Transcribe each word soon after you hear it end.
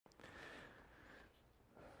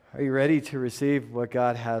Are you ready to receive what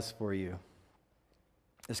God has for you?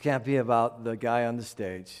 This can't be about the guy on the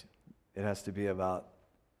stage. It has to be about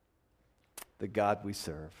the God we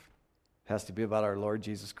serve. It has to be about our Lord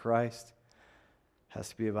Jesus Christ. It has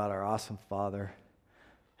to be about our awesome Father.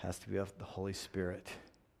 It has to be about the Holy Spirit.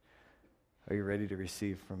 Are you ready to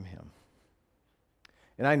receive from Him?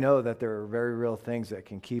 And I know that there are very real things that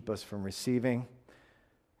can keep us from receiving.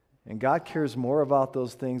 And God cares more about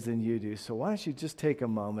those things than you do. So why don't you just take a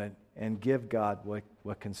moment and give God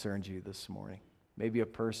what concerns you this morning? Maybe a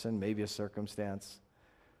person, maybe a circumstance.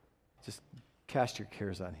 Just cast your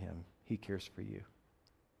cares on Him. He cares for you.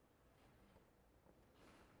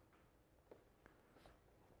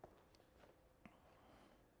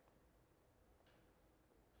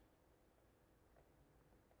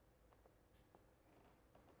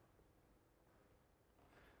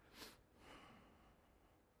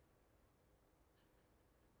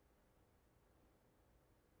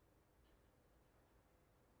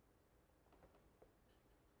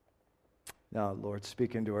 Now, Lord,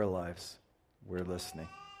 speak into our lives. We're listening.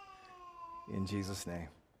 In Jesus' name,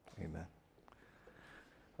 amen.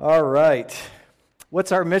 All right.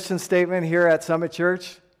 What's our mission statement here at Summit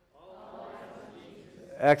Church?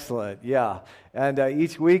 Excellent, yeah. And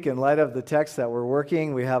each week, in light of the text that we're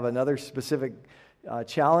working, we have another specific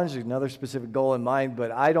challenge, another specific goal in mind,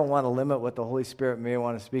 but I don't want to limit what the Holy Spirit may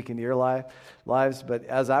want to speak into your lives. But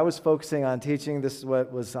as I was focusing on teaching, this is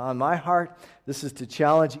what was on my heart. This is to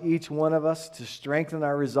challenge each one of us to strengthen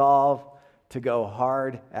our resolve to go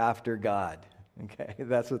hard after God. Okay,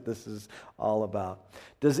 that's what this is all about.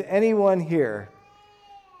 Does anyone here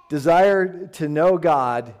desire to know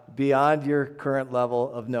God beyond your current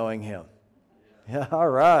level of knowing Him? Yeah, all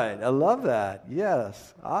right. I love that.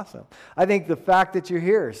 Yes. Awesome. I think the fact that you're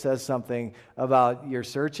here says something about your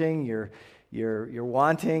searching, your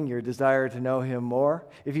wanting, your desire to know Him more.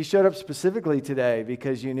 If you showed up specifically today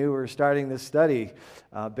because you knew we were starting this study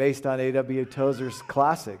based on A.W. Tozer's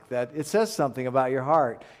classic, that it says something about your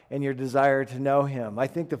heart and your desire to know Him. I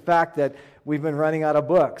think the fact that we've been running out of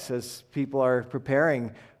books as people are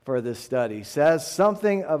preparing for this study says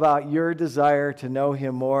something about your desire to know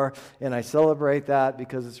Him more, and I celebrate that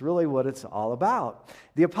because it's really what it's all about.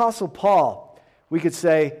 The Apostle Paul, we could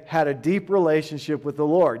say, had a deep relationship with the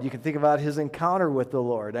Lord. You can think about his encounter with the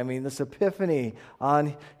Lord. I mean, this epiphany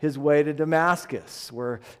on his way to Damascus,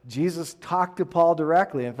 where Jesus talked to Paul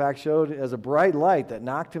directly, in fact, showed as a bright light that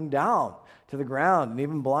knocked him down to the ground and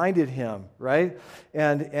even blinded him, right?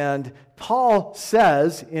 And Paul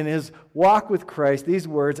says in his walk with Christ these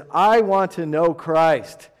words, I want to know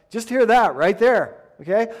Christ. Just hear that right there,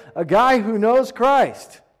 okay? A guy who knows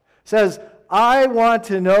Christ says, I want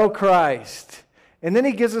to know Christ. And then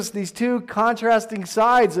he gives us these two contrasting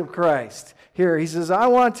sides of Christ. Here he says, I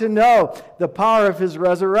want to know the power of His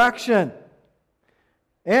resurrection.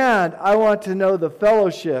 And I want to know the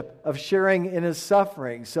fellowship of sharing in His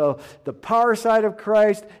suffering. So the power side of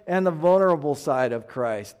Christ and the vulnerable side of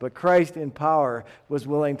Christ. But Christ in power was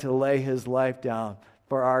willing to lay His life down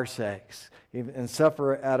for our sakes and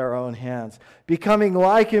suffer at our own hands, becoming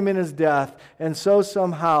like Him in His death, and so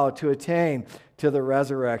somehow to attain to the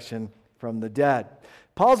resurrection from the dead.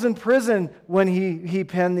 Paul's in prison when he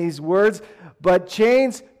penned these words, but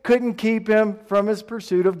chains couldn't keep him from his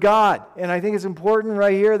pursuit of God. And I think it's important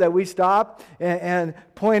right here that we stop and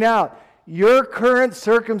point out, your current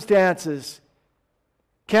circumstances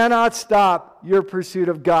cannot stop your pursuit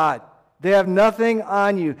of God. They have nothing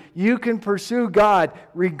on you. You can pursue God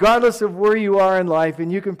regardless of where you are in life,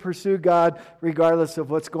 and you can pursue God regardless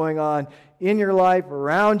of what's going on in your life,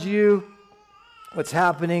 around you, what's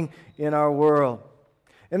happening in our world.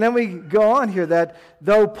 And then we go on here that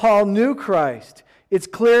though Paul knew Christ, it's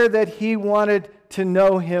clear that he wanted to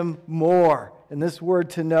know Him more. And this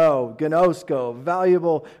word to know, gnosko,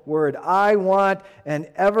 valuable word. I want an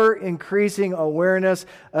ever-increasing awareness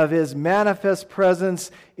of His manifest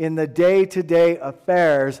presence in the day-to-day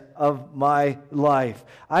affairs of my life.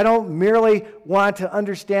 I don't merely want to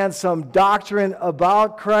understand some doctrine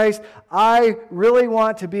about Christ. I really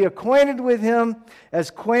want to be acquainted with Him, as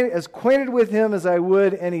acquainted with Him as I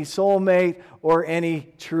would any soulmate or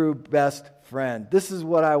any true best friend. This is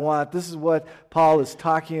what I want. This is what Paul is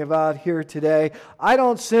talking about here today. I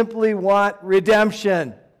don't simply want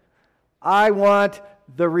redemption. I want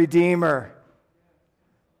the Redeemer.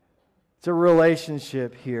 It's a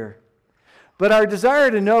relationship here. But our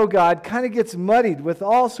desire to know God kind of gets muddied with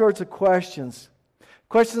all sorts of questions.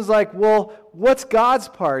 Questions like, well, what's God's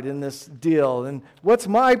part in this deal? And what's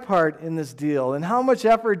my part in this deal? And how much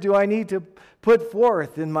effort do I need to put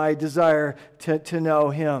forth in my desire to know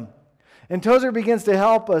Him? And Tozer begins to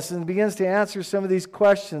help us and begins to answer some of these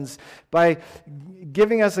questions by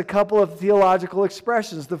giving us a couple of theological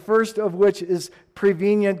expressions, the first of which is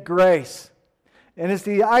prevenient grace. And it's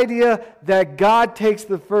the idea that God takes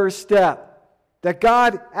the first step, that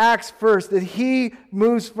God acts first, that He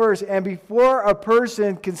moves first. And before a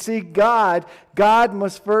person can seek God, God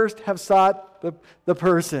must first have sought the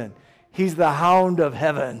person. He's the hound of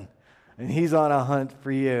heaven, and He's on a hunt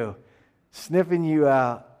for you, sniffing you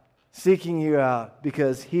out, seeking you out,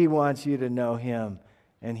 because He wants you to know Him,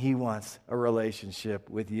 and He wants a relationship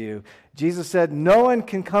with you. Jesus said, "No one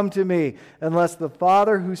can come to me unless the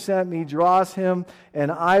Father who sent me draws him,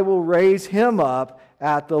 and I will raise him up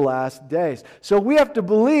at the last days." So we have to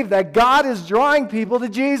believe that God is drawing people to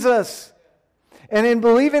Jesus. And in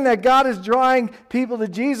believing that God is drawing people to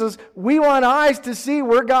Jesus, we want eyes to see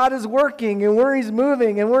where God is working and where He's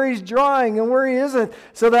moving and where He's drawing and where He isn't,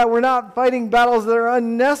 so that we're not fighting battles that are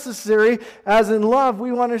unnecessary. As in love,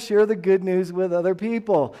 we want to share the good news with other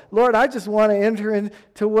people. Lord, I just want to enter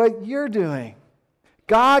into what You're doing.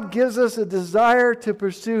 God gives us a desire to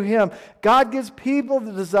pursue Him. God gives people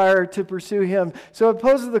the desire to pursue Him. So it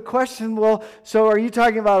poses the question, well, so are you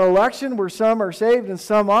talking about election where some are saved and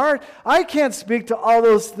some aren't? I can't speak to all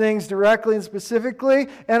those things directly and specifically,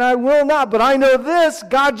 and I will not. But I know this,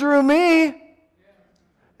 God drew me.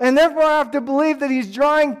 And therefore I have to believe that He's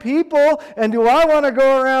drawing people. And do I want to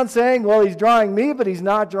go around saying, well, He's drawing me, but He's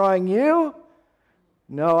not drawing you?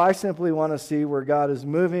 No, I simply want to see where God is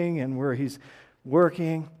moving and where He's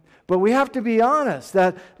working. But we have to be honest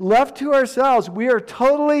that left to ourselves, we are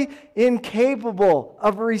totally incapable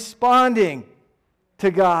of responding to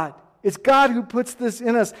God. It's God who puts this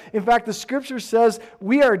in us. In fact, the Scripture says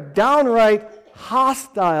we are downright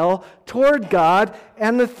hostile toward God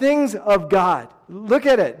and the things of God. Look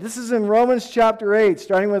at it. This is in Romans chapter 8,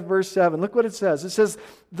 starting with verse 7. Look what it says. It says,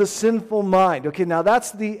 the sinful mind. Okay, now that's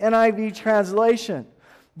the NIV translation.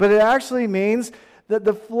 But it actually means that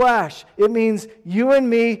the flesh, it means you and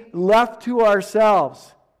me left to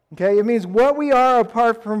ourselves. Okay? It means what we are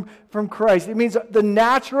apart from Christ. It means the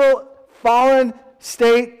natural fallen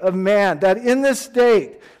state of man. That in this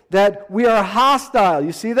state, that we are hostile.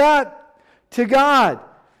 You see that? To God.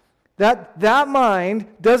 That mind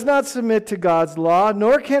does not submit to God's law,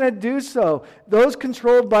 nor can it do so. Those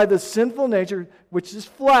controlled by the sinful nature, which is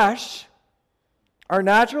flesh, our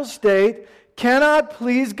natural state, cannot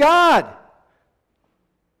please God.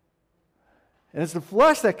 And it's the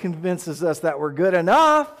flesh that convinces us that we're good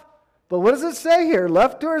enough. But what does it say here?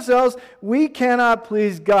 Left to ourselves, we cannot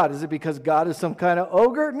please God. Is it because God is some kind of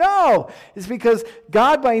ogre? No. It's because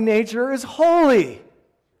God by nature is holy.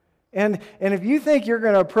 And if you think you're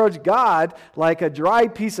going to approach God like a dry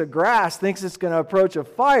piece of grass thinks it's going to approach a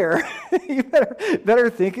fire, you better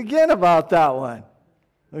think again about that one.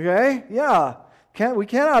 Okay? Yeah. We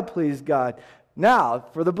cannot please God. Now,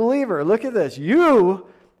 for the believer, look at this. You,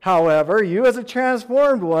 however, you as a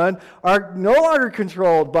transformed one, are no longer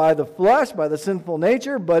controlled by the flesh, by the sinful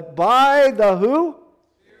nature, but by the who?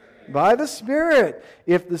 Spirit. By the Spirit.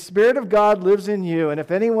 If the Spirit of God lives in you, and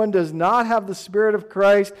if anyone does not have the Spirit of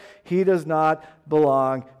Christ, he does not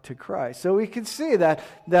belong to Christ. So we can see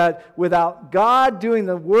that without God doing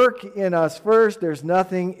the work in us first, there's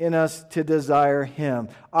nothing in us to desire Him.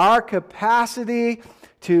 Our capacity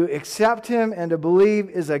to accept Him and to believe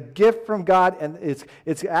is a gift from God, and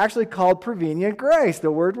it's actually called prevenient grace,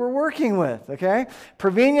 the word we're working with, okay?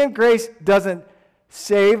 Prevenient grace doesn't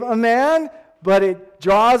save a man, but it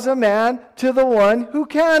draws a man to the one who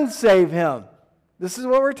can save him. This is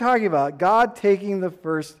what we're talking about, God taking the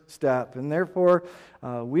first step, and therefore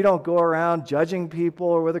we don't go around judging people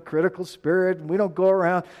or with a critical spirit. We don't go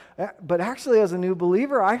around, but actually as a new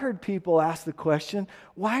believer, I heard people ask the question,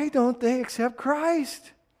 why don't they accept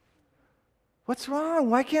Christ? What's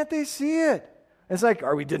wrong? Why can't they see it? It's like,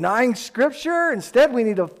 are we denying Scripture? Instead, we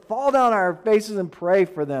need to fall down on our faces and pray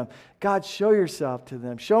for them. God, show Yourself to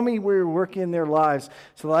them. Show me where You're working in their lives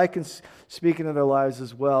so that I can speak into their lives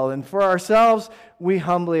as well. And for ourselves, we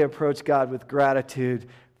humbly approach God with gratitude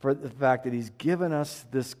for the fact that He's given us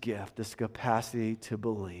this gift, this capacity to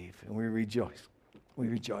believe. And we rejoice. We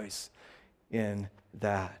rejoice in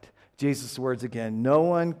that. Jesus' words again, no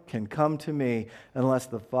one can come to me unless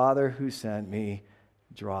the Father who sent me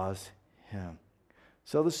draws him.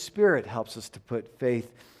 So the Spirit helps us to put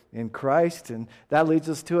faith in Christ, and that leads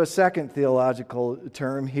us to a second theological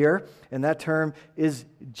term here, and that term is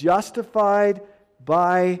justified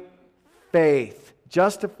by faith.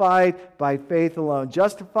 Justified by faith alone.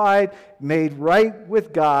 Justified, made right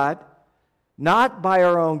with God, not by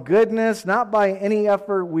our own goodness, not by any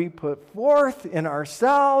effort we put forth in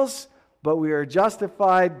ourselves, but we are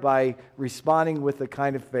justified by responding with the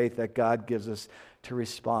kind of faith that God gives us to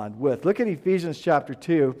respond with. Look at Ephesians chapter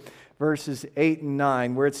 2, verses 8 and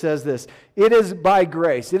 9, where it says this: "It is by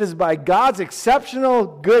grace, it is by God's exceptional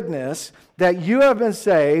goodness that you have been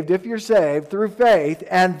saved, if you're saved, through faith,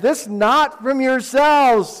 and this not from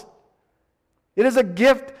yourselves. It is a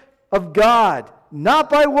gift of God, not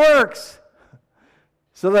by works,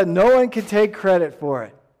 so that no one can take credit for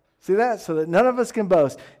it." See that? So that none of us can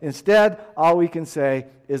boast. Instead, all we can say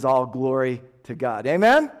is all glory to God.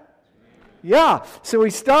 Amen? Yeah. So we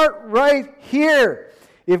start right here.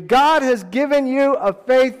 If God has given you a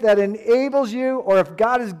faith that enables you, or if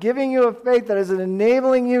God is giving you a faith that is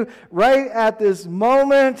enabling you right at this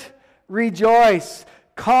moment, rejoice.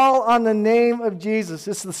 Call on the name of Jesus.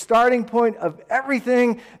 It's the starting point of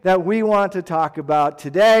everything that we want to talk about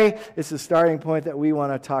today. It's the starting point that we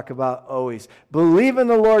want to talk about always. Believe in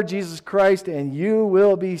the Lord Jesus Christ and you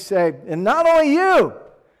will be saved. And not only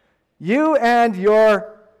you and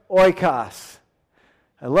your oikos.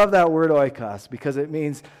 I love that word oikos because it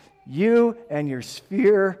means you and your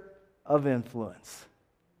sphere of influence.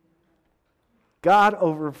 God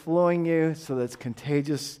overflowing you so that it's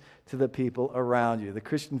contagious to the people around you. The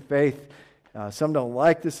Christian faith, some don't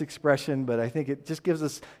like this expression, but I think it just gives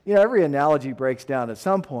us, every analogy breaks down at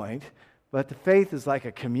some point, but the faith is like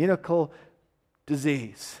a communicable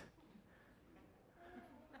disease.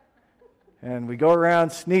 And we go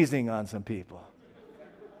around sneezing on some people.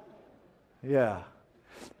 Yeah.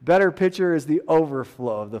 Better picture is the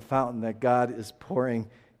overflow of the fountain that God is pouring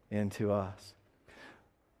into us.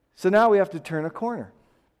 So now we have to turn a corner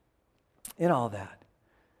in all that.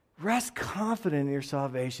 Rest confident in your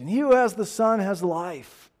salvation. He who has the Son has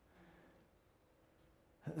life.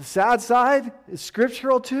 The sad side is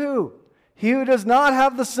scriptural too. He who does not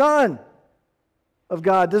have the Son of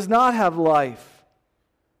God does not have life.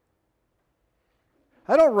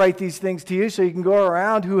 I don't write these things to you so you can go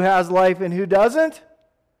around who has life and who doesn't.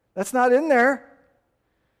 That's not in there.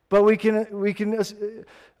 But we can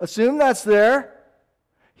assume that's there.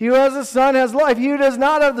 He who has the Son has life. He who does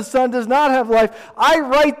not have the Son does not have life. I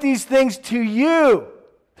write these things to you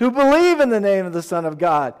who believe in the name of the Son of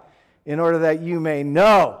God, in order that you may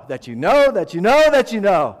know, that you know, that you know, that you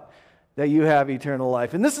know, that you have eternal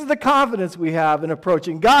life. And this is the confidence we have in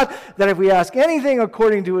approaching God, that if we ask anything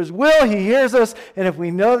according to His will, He hears us. And if we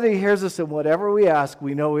know that He hears us in whatever we ask,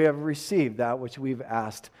 we know we have received that which we've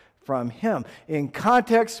asked from Him. In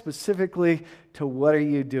context specifically to what are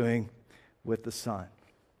you doing with the Son.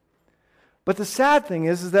 But the sad thing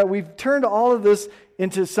is that we've turned all of this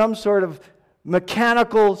into some sort of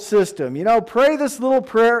mechanical system. Pray this little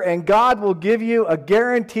prayer and God will give you a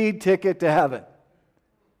guaranteed ticket to heaven.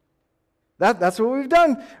 That's what we've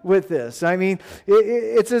done with this. I mean,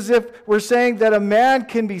 it's as if we're saying that a man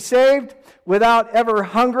can be saved without ever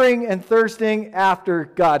hungering and thirsting after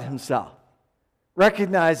God Himself.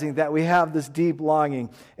 Recognizing that we have this deep longing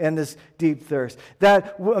and this deep thirst.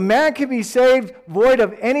 That a man can be saved void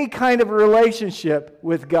of any kind of relationship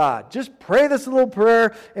with God. Just pray this little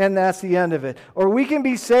prayer and that's the end of it. Or we can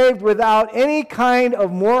be saved without any kind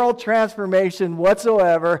of moral transformation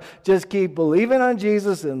whatsoever. Just keep believing on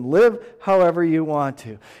Jesus and live however you want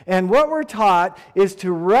to. And what we're taught is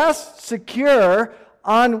to rest secure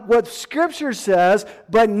on what Scripture says,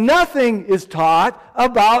 but nothing is taught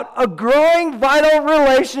about a growing vital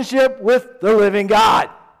relationship with the living God.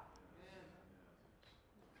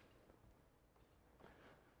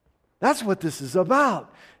 That's what this is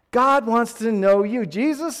about. God wants to know you.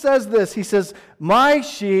 Jesus says this. He says, "My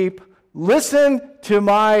sheep listen to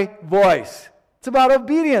my voice." It's about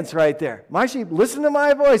obedience right there. My sheep listen to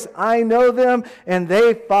my voice. I know them and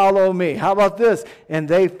they follow me. How about this? And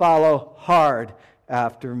they follow hard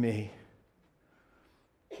after me.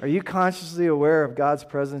 Are you consciously aware of God's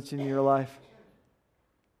presence in your life?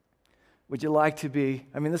 Would you like to be?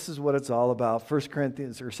 I mean, this is what it's all about. 2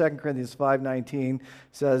 Corinthians 5:19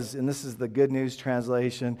 says, and this is the Good News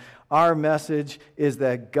translation, our message is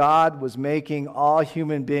that God was making all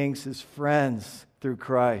human beings His friends through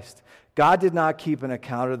Christ. God did not keep an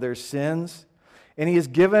account of their sins, and He has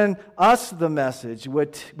given us the message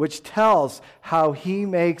which tells how He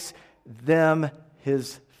makes them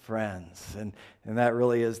His friends. And that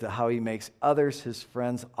really is how He makes others His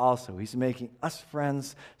friends also. He's making us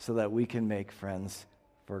friends so that we can make friends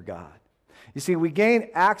for God. You see, we gain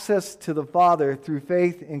access to the Father through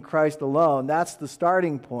faith in Christ alone. That's the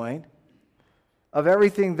starting point of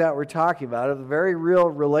everything that we're talking about, of a very real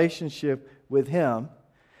relationship with Him.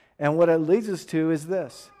 And what it leads us to is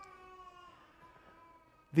this.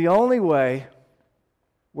 The only way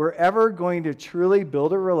we're ever going to truly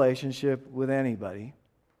build a relationship with anybody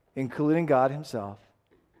including God himself,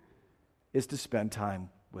 is to spend time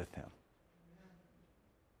with him.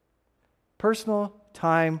 Personal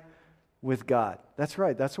time with God. That's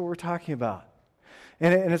right. That's what we're talking about.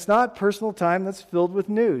 And it's not personal time that's filled with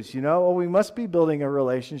news. You know, we must be building a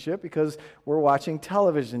relationship because we're watching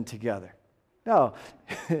television together. No,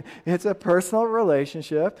 it's a personal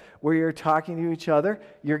relationship where you're talking to each other,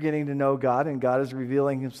 you're getting to know God, and God is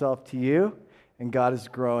revealing himself to you, and God is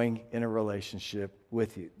growing in a relationship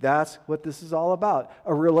with you. That's what this is all about.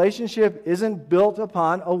 A relationship isn't built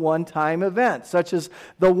upon a one-time event, such as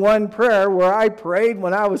the one prayer where I prayed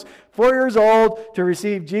when I was 4 years old to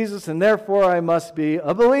receive Jesus, and therefore I must be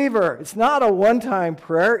a believer. It's not a one-time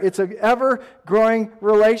prayer. It's an ever-growing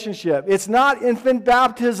relationship. It's not infant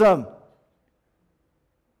baptism.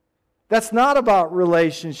 That's not about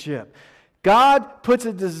relationship. God puts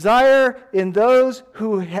a desire in those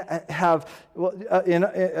who have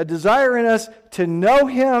a desire in us to know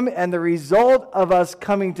him, and the result of us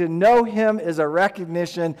coming to know him is a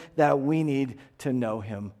recognition that we need to know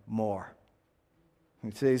him more.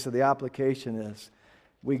 You see, so the application is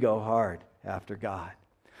we go hard after God.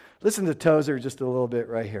 Listen to Tozer just a little bit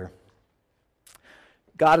right here.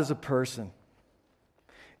 God is a person.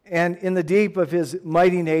 And in the deep of his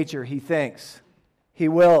mighty nature, he thinks, he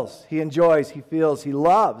wills, he enjoys, he feels, he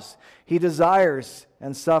loves, he desires,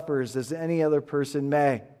 and suffers as any other person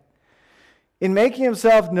may. In making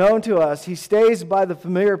himself known to us, he stays by the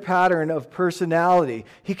familiar pattern of personality.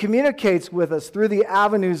 He communicates with us through the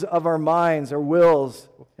avenues of our minds, our wills,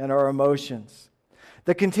 and our emotions.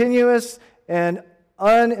 The continuous and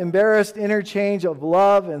unembarrassed interchange of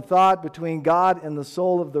love and thought between God and the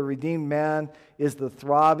soul of the redeemed man is the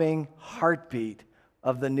throbbing heartbeat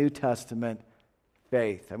of the New Testament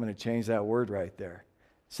faith. I'm going to change that word right there.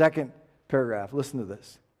 Second paragraph, listen to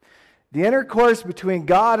this. The intercourse between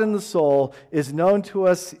God and the soul is known to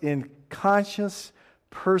us in conscious,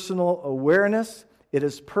 personal awareness. It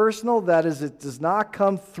is personal, that is, it does not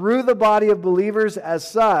come through the body of believers as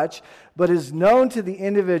such, but is known to the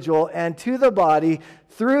individual and to the body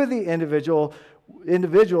through the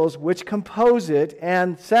individuals which compose it.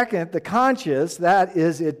 And second, the conscious, that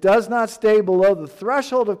is, it does not stay below the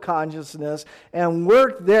threshold of consciousness and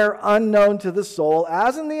work there unknown to the soul,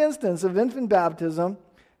 as in the instance of infant baptism,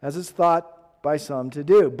 as is thought by some to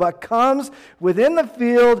do, but comes within the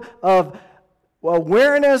field of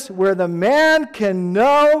awareness where the man can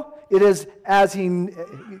know it is as he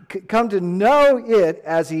come to know it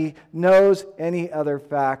as he knows any other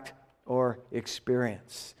fact or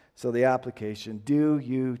experience. So the application, do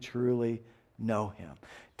you truly know him?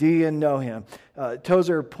 Do you know him?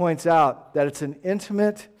 Tozer points out that it's an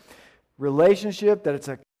intimate relationship, that it's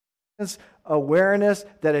a awareness,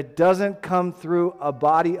 that it doesn't come through a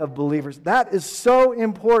body of believers. That is so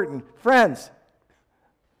important. Friends,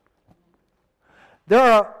 there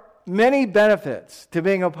are many benefits to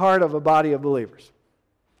being a part of a body of believers.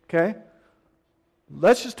 Okay?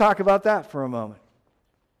 Let's just talk about that for a moment.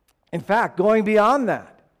 In fact, going beyond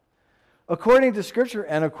that, according to Scripture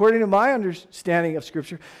and according to my understanding of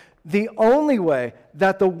Scripture, the only way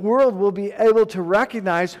that the world will be able to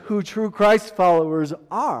recognize who true Christ followers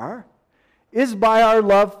are is by our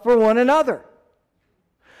love for one another.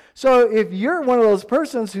 So if you're one of those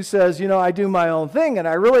persons who says, you know, I do my own thing and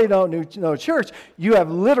I really don't know church, you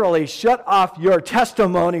have literally shut off your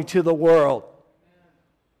testimony to the world.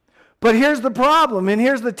 But here's the problem, and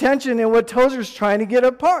here's the tension in what Tozer's trying to get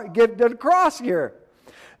across here.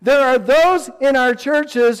 There are those in our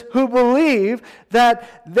churches who believe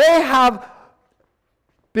that they have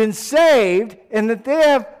been saved and that they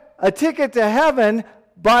have a ticket to heaven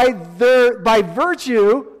by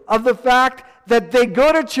virtue of the fact that they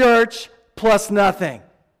go to church plus nothing.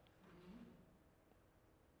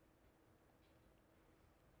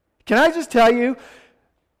 Can I just tell you,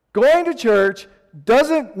 going to church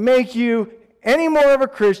doesn't make you any more of a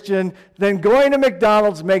Christian than going to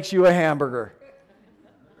McDonald's makes you a hamburger.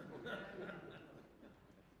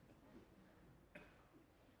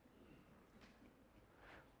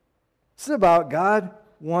 This is about God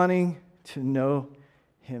wanting to know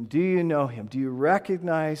him. Do you know him? Do you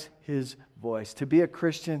recognize his voice? To be a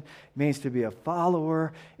Christian means to be a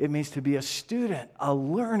follower. It means to be a student, a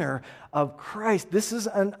learner of Christ. This is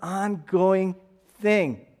an ongoing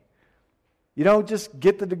thing. You don't just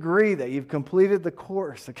get the degree that you've completed the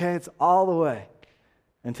course, okay? It's all the way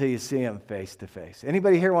until you see him face to face.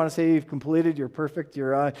 Anybody here want to say you've completed, you're perfect,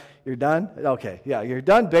 you're done? Okay, yeah, you're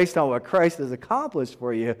done based on what Christ has accomplished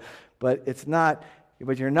for you, but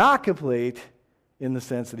you're not complete in the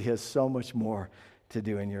sense that he has so much more to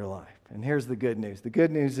do in your life. And here's the good news. The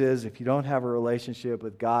good news is if you don't have a relationship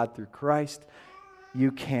with God through Christ,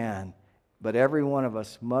 you can. But every one of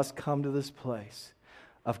us must come to this place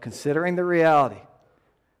of considering the reality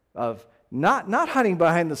of not hiding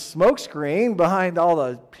behind the smoke screen, behind all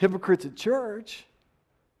the hypocrites at church.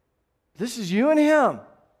 This is you and him.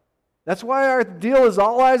 That's why our deal is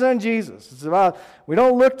all eyes on Jesus. It's about, we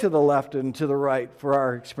don't look to the left and to the right for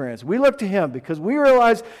our experience. We look to him because we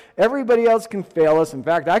realize everybody else can fail us. In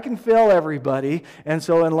fact, I can fail everybody. And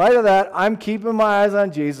so in light of that, I'm keeping my eyes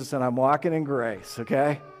on Jesus and I'm walking in grace,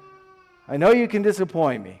 okay? I know you can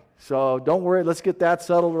disappoint me, so don't worry. Let's get that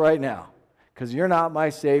settled right now because you're not my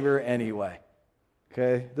Savior anyway,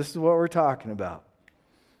 okay? This is what we're talking about.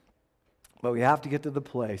 But we have to get to the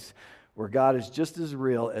place where God is just as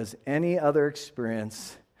real as any other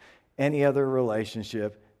experience, any other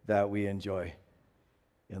relationship that we enjoy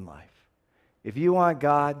in life. If you want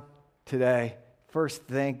God today, first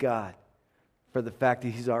thank God for the fact that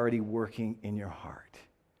he's already working in your heart.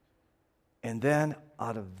 And then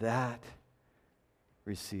out of that,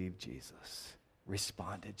 receive Jesus.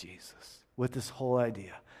 Respond to Jesus with this whole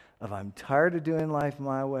idea of I'm tired of doing life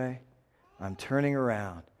my way. I'm turning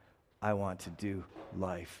around. I want to do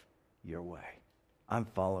life your way. I'm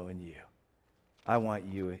following you. I want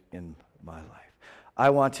you in my life. I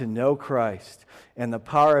want to know Christ and the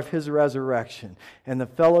power of his resurrection and the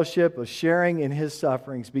fellowship of sharing in his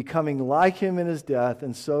sufferings, becoming like him in his death,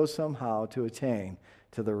 and so somehow to attain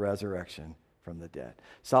to the resurrection from the dead.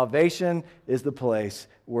 Salvation is the place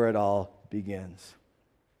where it all begins.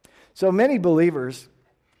 So many believers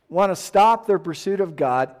want to stop their pursuit of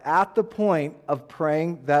God at the point of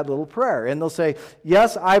praying that little prayer. And they'll say,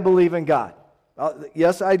 yes, I believe in God.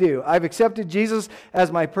 Yes, I do. I've accepted Jesus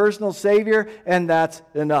as my personal Savior, and that's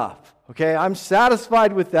enough. Okay, I'm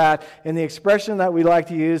satisfied with that. And the expression that we like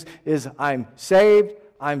to use is, I'm saved,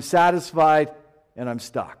 I'm satisfied, and I'm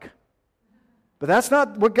stuck. But that's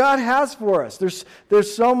not what God has for us.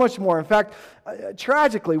 There's so much more. In fact,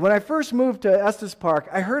 tragically, when I first moved to Estes Park,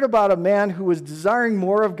 I heard about a man who was desiring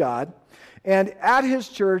more of God. And at his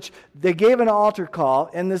church, they gave an altar call.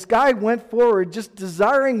 And this guy went forward just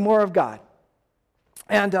desiring more of God.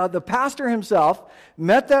 And the pastor himself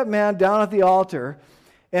met that man down at the altar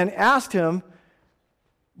and asked him,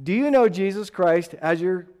 do you know Jesus Christ as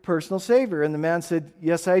your personal Savior? And the man said,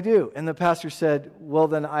 yes, I do. And the pastor said, well,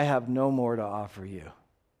 then I have no more to offer you.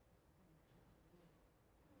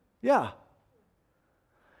 Yeah.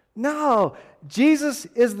 No, Jesus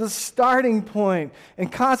is the starting point,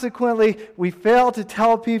 and consequently, we fail to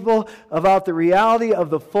tell people about the reality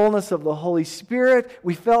of the fullness of the Holy Spirit.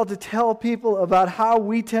 We fail to tell people about how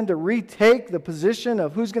we tend to retake the position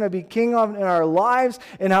of who's going to be king in our lives,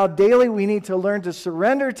 and how daily we need to learn to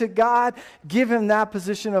surrender to God, give him that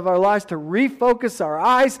position of our lives, to refocus our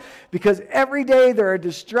eyes, because every day there are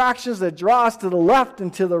distractions that draw us to the left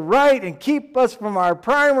and to the right and keep us from our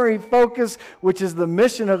primary focus, which is the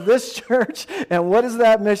mission of this church. And what is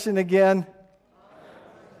that mission again?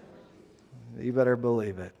 You better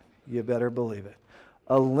believe it. You better believe it.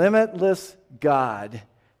 A limitless God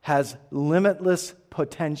has limitless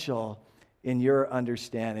potential in your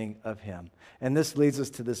understanding of him. And this leads us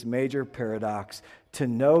to this major paradox: to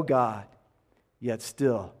know God, yet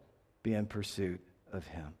still be in pursuit of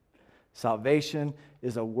him. Salvation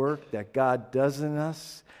is a work that God does in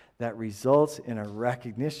us that results in a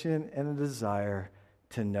recognition and a desire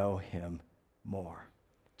to know him more.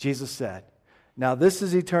 Jesus said, now this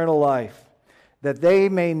is eternal life, that they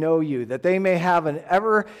may know you, that they may have an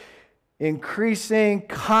ever increasing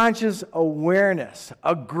conscious awareness,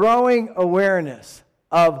 a growing awareness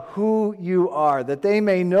of who you are, that they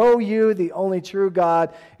may know you, the only true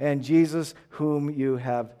God, and Jesus whom you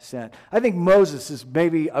have sent. I think Moses is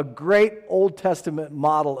maybe a great Old Testament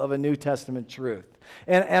model of a New Testament truth.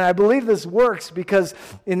 And I believe this works because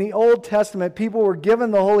in the Old Testament, people were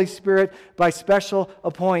given the Holy Spirit by special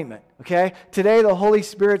appointment. Okay? Today, the Holy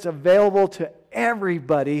Spirit's available to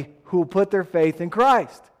everybody who will put their faith in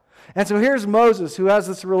Christ. And so here's Moses, who has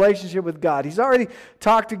this relationship with God. He's already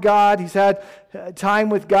talked to God. He's had time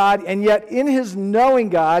with God. And yet in his knowing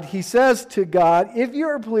God, he says to God, if you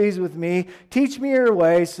are pleased with me, teach me your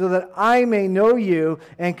way so that I may know you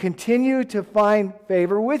and continue to find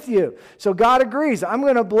favor with you. So God agrees. I'm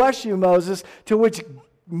going to bless you, Moses, to which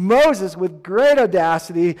Moses, with great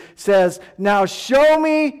audacity, says, now show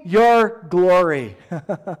me your glory.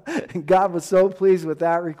 And God was so pleased with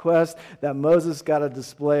that request that Moses got a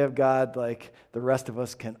display of God like the rest of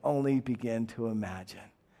us can only begin to imagine.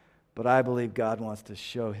 But I believe God wants to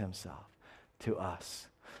show himself to us.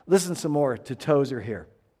 Listen some more to Tozer here.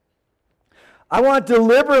 I want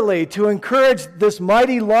deliberately to encourage this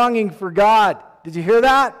mighty longing for God. Did you hear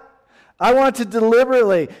that? I want to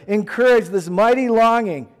deliberately encourage this mighty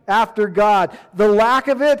longing after God. The lack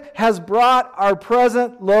of it has brought our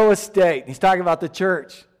present low estate. He's talking about the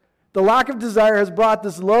church. The lack of desire has brought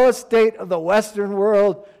this low estate of the Western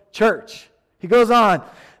world church. He goes on.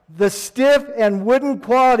 The stiff and wooden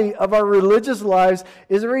quality of our religious lives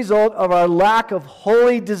is a result of our lack of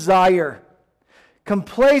holy desire.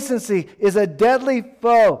 Complacency is the deadly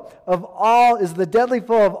foe of all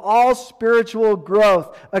spiritual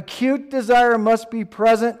growth. Acute desire must be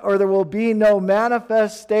present, or there will be no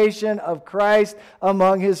manifestation of Christ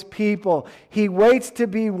among his people. He waits to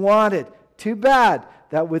be wanted. Too bad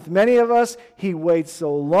that with many of us, he waits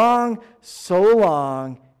so long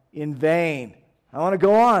in vain. I want to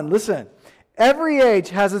go on. Listen. Every age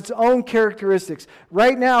has its own characteristics.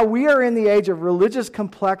 Right now, we are in the age of religious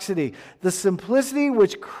complexity. The simplicity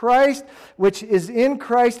which is in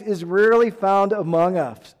Christ is rarely found among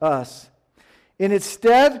us. In its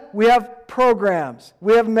stead, we have programs,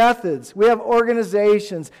 we have methods, we have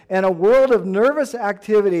organizations, and a world of nervous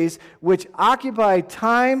activities which occupy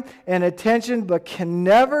time and attention but can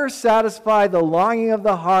never satisfy the longing of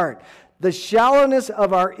the heart. The shallowness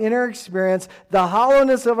of our inner experience, the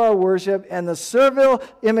hollowness of our worship, and the servile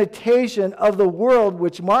imitation of the world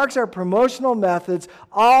which marks our promotional methods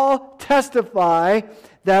all testify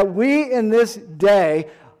that we in this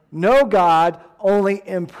day know God only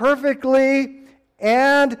imperfectly,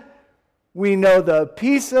 and we know the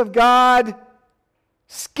peace of God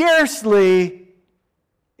scarcely,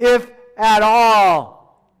 if at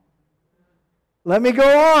all. Let me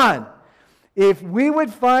go on. If we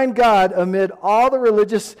would find God amid all the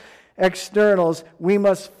religious externals, we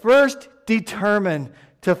must first determine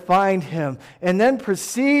to find him and then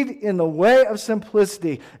proceed in the way of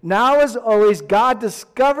simplicity. Now, as always, God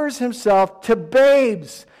discovers himself to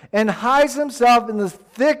babes and hides himself in the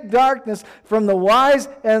thick darkness from the wise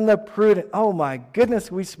and the prudent. Oh my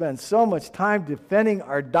goodness, we spend so much time defending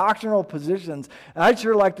our doctrinal positions. I'd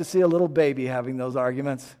sure like to see a little baby having those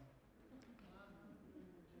arguments.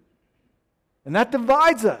 And that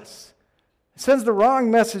divides us. It sends the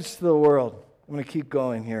wrong message to the world. I'm going to keep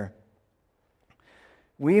going here.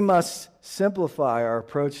 We must simplify our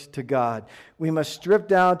approach to God. We must strip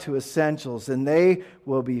down to essentials, and they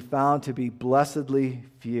will be found to be blessedly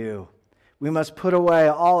few. We must put away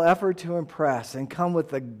all effort to impress and come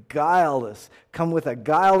with a guileless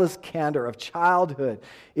candor of childhood.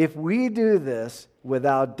 If we do this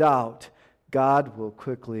without doubt, God will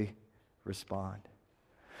quickly respond.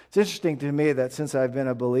 It's interesting to me that since I've been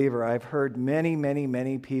a believer, I've heard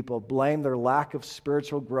many people blame their lack of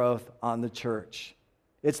spiritual growth on the church.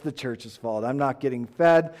 It's the church's fault. I'm not getting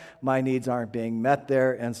fed. My needs aren't being met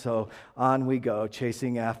there. And so on we go,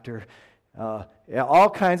 chasing after all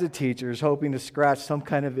kinds of teachers, hoping to scratch some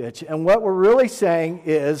kind of itch. And what we're really saying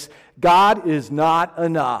is, God is not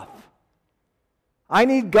enough. I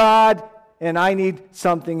need God and I need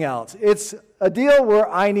something else. It's a deal where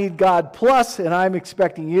I need God plus, and I'm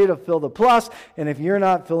expecting you to fill the plus, and if you're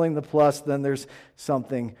not filling the plus, then there's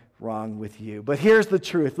something wrong with you. But here's the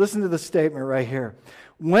truth. Listen to the statement right here.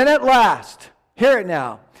 When at last, hear it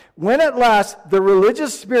now, when at last the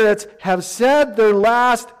religious spirits have said their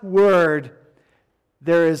last word,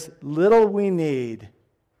 there is little we need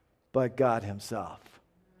but God himself.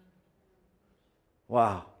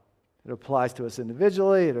 Wow. It applies to us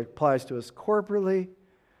individually. It applies to us corporately.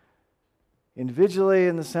 Individually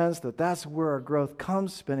in the sense that that's where our growth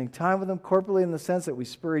comes, spending time with them. Corporately in the sense that we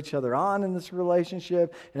spur each other on in this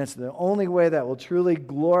relationship, and it's the only way that will truly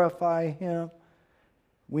glorify him.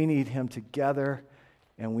 We need him together,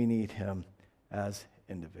 and we need him as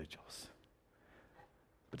individuals.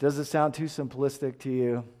 But does it sound too simplistic to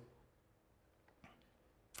you?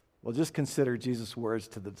 Well, just consider Jesus' words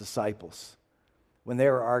to the disciples when they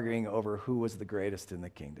were arguing over who was the greatest in the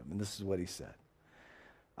kingdom. And this is what he said.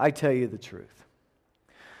 I tell you the truth.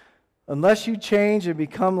 Unless you change and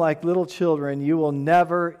become like little children, you will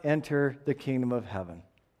never enter the kingdom of heaven.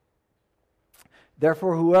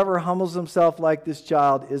 Therefore, whoever humbles himself like this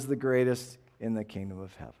child is the greatest in the kingdom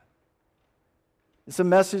of heaven. It's a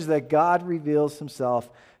message that God reveals himself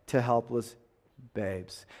to helpless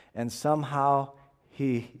babes. And somehow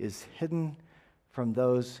he is hidden from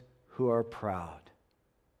those who are proud.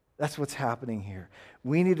 That's what's happening here.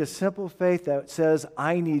 We need a simple faith that says,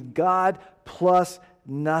 I need God plus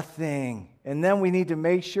nothing. And then we need to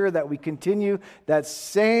make sure that we continue that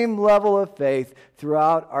same level of faith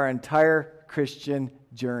throughout our entire Christian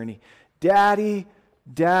journey. Daddy,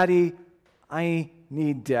 I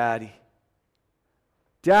need Daddy.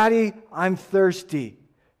 Daddy, I'm thirsty.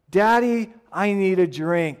 Daddy, I need a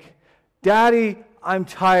drink. Daddy, I'm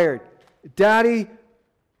tired. Daddy,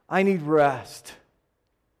 I need rest.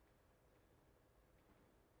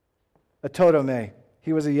 Atotome.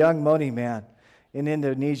 He was a young Moni man in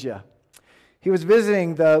Indonesia. He was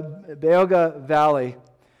visiting the Beoga Valley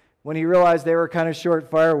when he realized they were kind of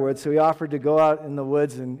short firewood, so he offered to go out in the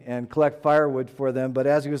woods and collect firewood for them. But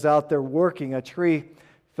as he was out there working, a tree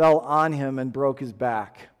fell on him and broke his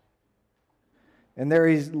back. And there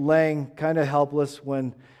he's laying kind of helpless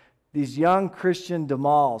when these young Christian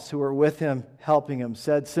Damals who were with him, helping him,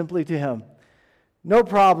 said simply to him, "No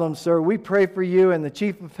problem, sir. We pray for you, and the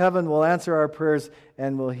Chief of Heaven will answer our prayers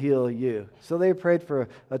and will heal you." So they prayed for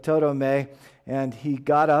Atotome, and he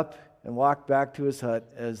got up and walked back to his hut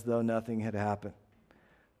as though nothing had happened.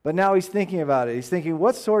 But now he's thinking about it. He's thinking,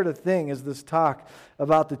 what sort of thing is this talk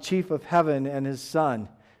about the Chief of Heaven and his son?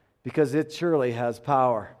 Because it surely has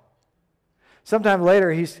power. Sometime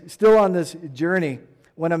later, he's still on this journey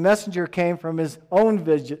when a messenger came from his own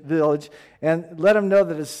village and let him know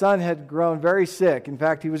that his son had grown very sick. In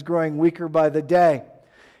fact, he was growing weaker by the day.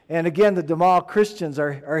 And again, the Damal Christians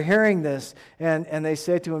are hearing this, and they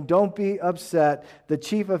say to him, "Don't be upset. The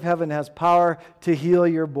Chief of Heaven has power to heal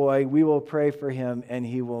your boy. We will pray for him, and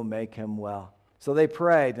he will make him well." So they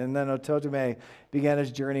prayed, and then Atotome began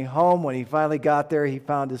his journey home. When he finally got there, he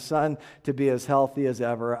found his son to be as healthy as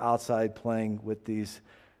ever outside playing with these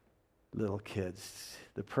little kids.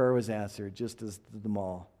 The prayer was answered just as the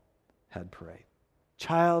Damal had prayed.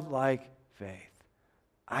 Childlike faith.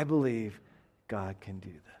 I believe God can do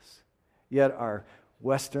this. Yet our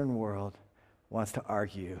Western world wants to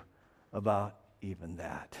argue about even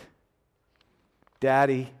that.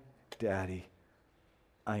 Daddy, Daddy,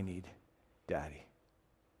 I need Daddy.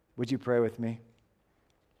 Would you pray with me?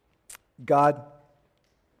 God,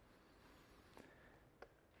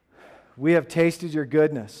 we have tasted your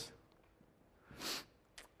goodness,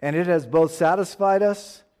 and it has both satisfied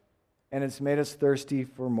us and it's made us thirsty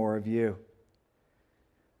for more of you.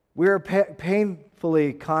 We are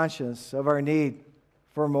painfully conscious of our need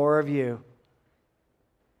for more of you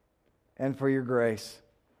and for your grace.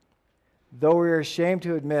 Though we are ashamed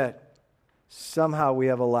to admit, somehow we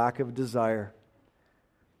have a lack of desire.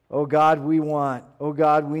 Oh God, we want, oh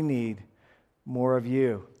God, we need more of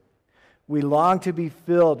you. We long to be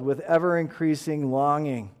filled with ever-increasing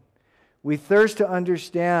longing. We thirst to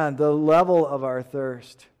understand the level of our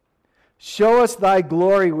thirst. Show us thy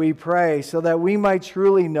glory, we pray, so that we might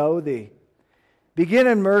truly know thee. Begin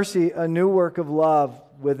in mercy a new work of love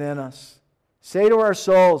within us. Say to our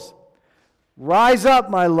souls, "Rise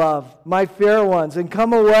up, my love, my fair ones, and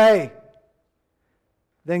come away."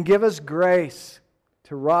 Then give us grace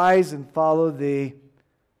to rise and follow thee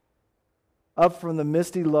up from the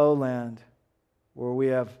misty lowland where we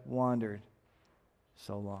have wandered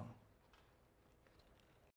so long.